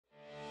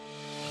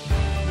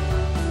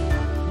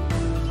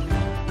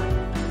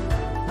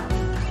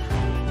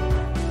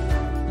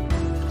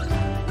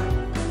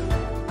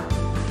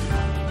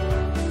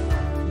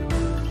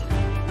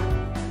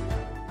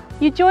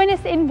You join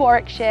us in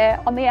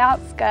Warwickshire on the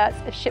outskirts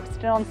of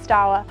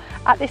Shipston-on-Stour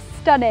at this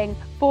stunning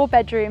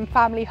 4-bedroom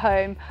family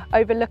home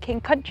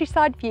overlooking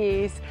countryside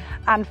views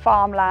and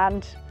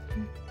farmland.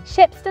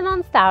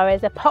 Shipston-on-Stour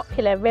is a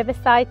popular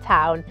riverside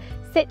town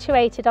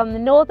situated on the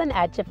northern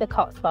edge of the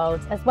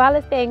Cotswolds, as well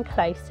as being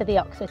close to the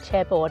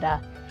Oxfordshire border,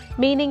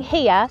 meaning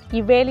here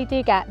you really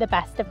do get the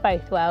best of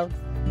both worlds.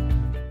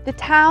 The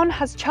town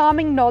has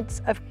charming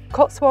nods of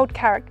Cotswold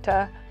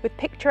character with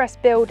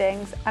picturesque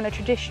buildings and a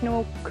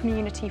traditional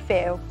community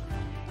feel.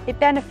 It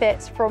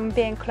benefits from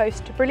being close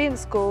to brilliant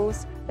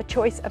schools, a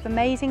choice of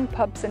amazing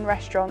pubs and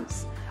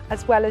restaurants,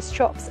 as well as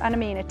shops and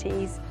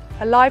amenities,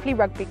 a lively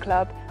rugby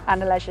club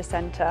and a leisure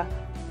centre.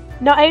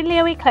 Not only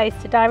are we close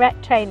to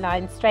direct train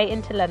lines straight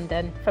into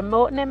London from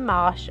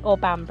Moreton-in-Marsh or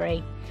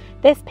Banbury,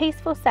 this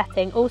peaceful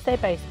setting also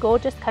boasts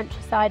gorgeous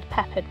countryside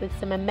peppered with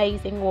some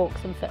amazing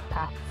walks and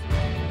footpaths.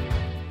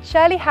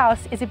 Shirley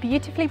House is a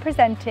beautifully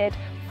presented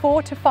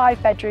 4 to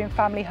 5 bedroom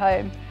family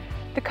home.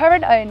 The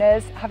current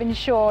owners have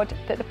ensured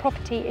that the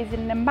property is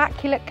in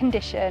immaculate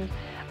condition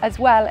as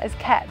well as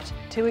kept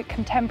to a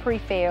contemporary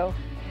feel,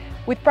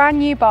 with brand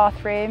new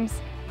bathrooms,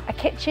 a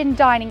kitchen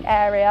dining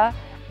area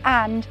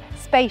and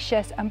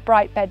spacious and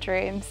bright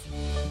bedrooms.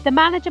 The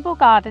manageable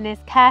garden is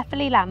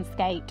carefully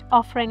landscaped,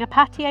 offering a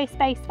patio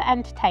space for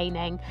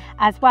entertaining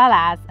as well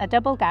as a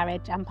double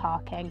garage and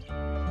parking.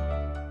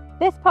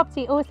 This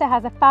property also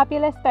has a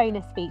fabulous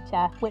bonus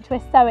feature which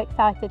we're so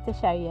excited to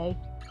show you.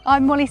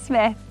 I'm Molly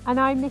Smith. And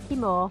I'm Nicola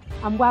Moore,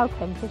 and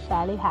welcome to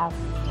Shirley House.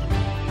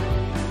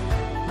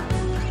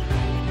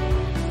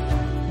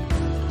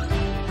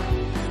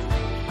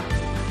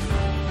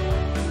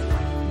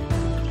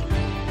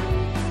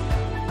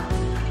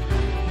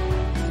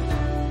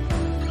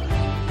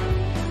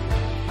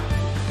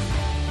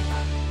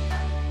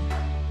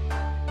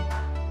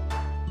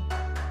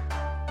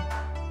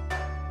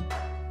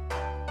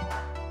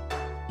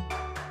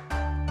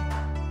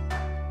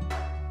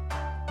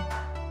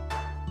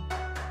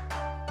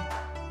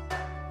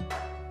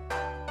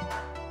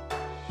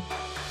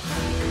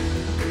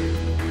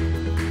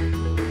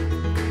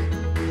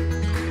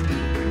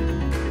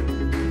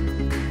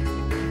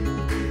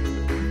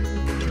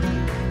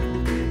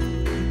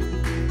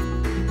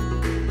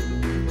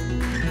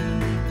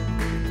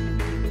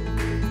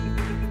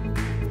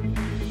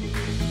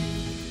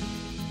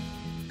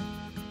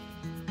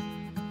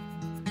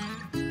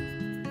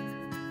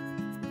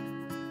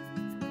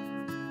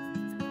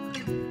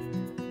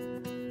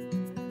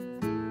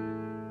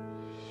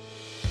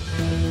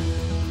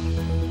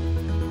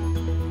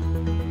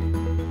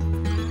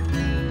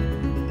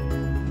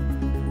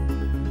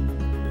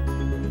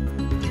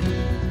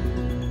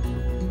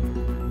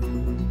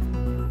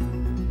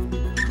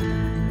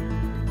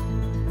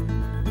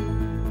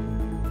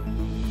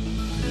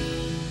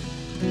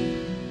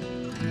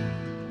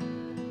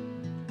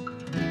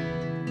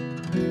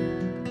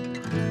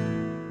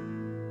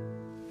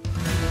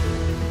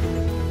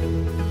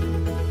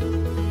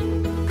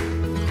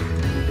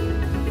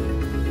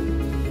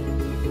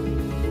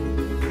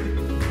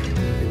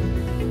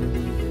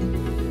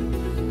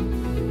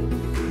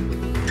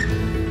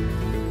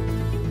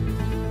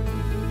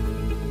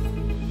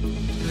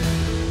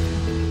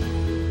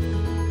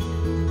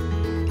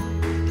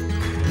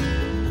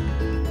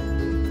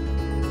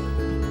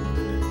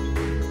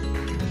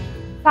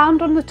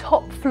 Found on the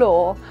top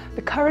floor,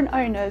 the current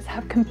owners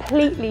have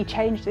completely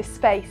changed this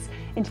space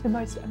into the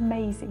most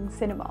amazing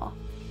cinema.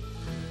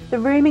 The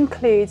room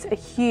includes a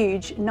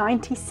huge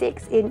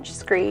 96-inch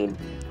screen,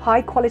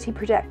 high quality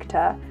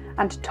projector,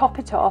 and to top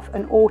it off,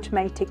 an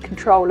automated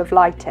control of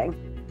lighting.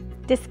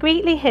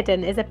 Discreetly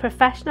hidden is a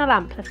professional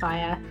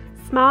amplifier,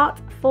 smart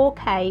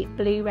 4K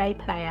Blu-ray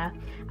player,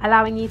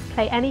 allowing you to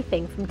play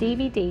anything from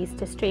DVDs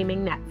to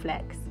streaming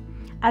Netflix.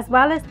 As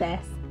well as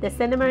this, the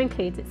cinema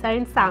includes its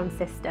own sound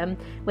system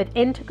with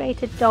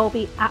integrated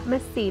Dolby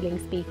Atmos ceiling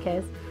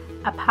speakers,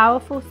 a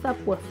powerful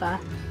subwoofer,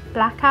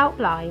 blackout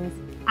blinds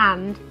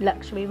and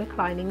luxury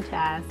reclining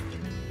chairs.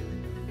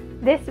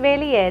 This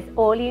really is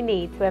all you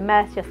need to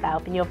immerse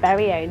yourself in your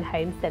very own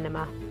home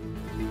cinema.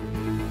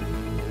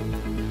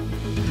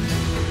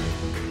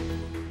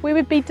 We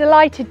would be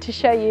delighted to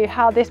show you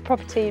how this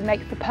property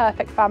makes the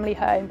perfect family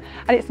home,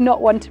 and it's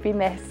not one to be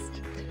missed.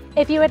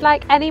 If you would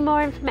like any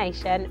more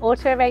information or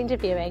to arrange a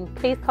viewing,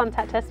 please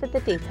contact us with the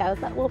details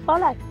that will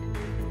follow.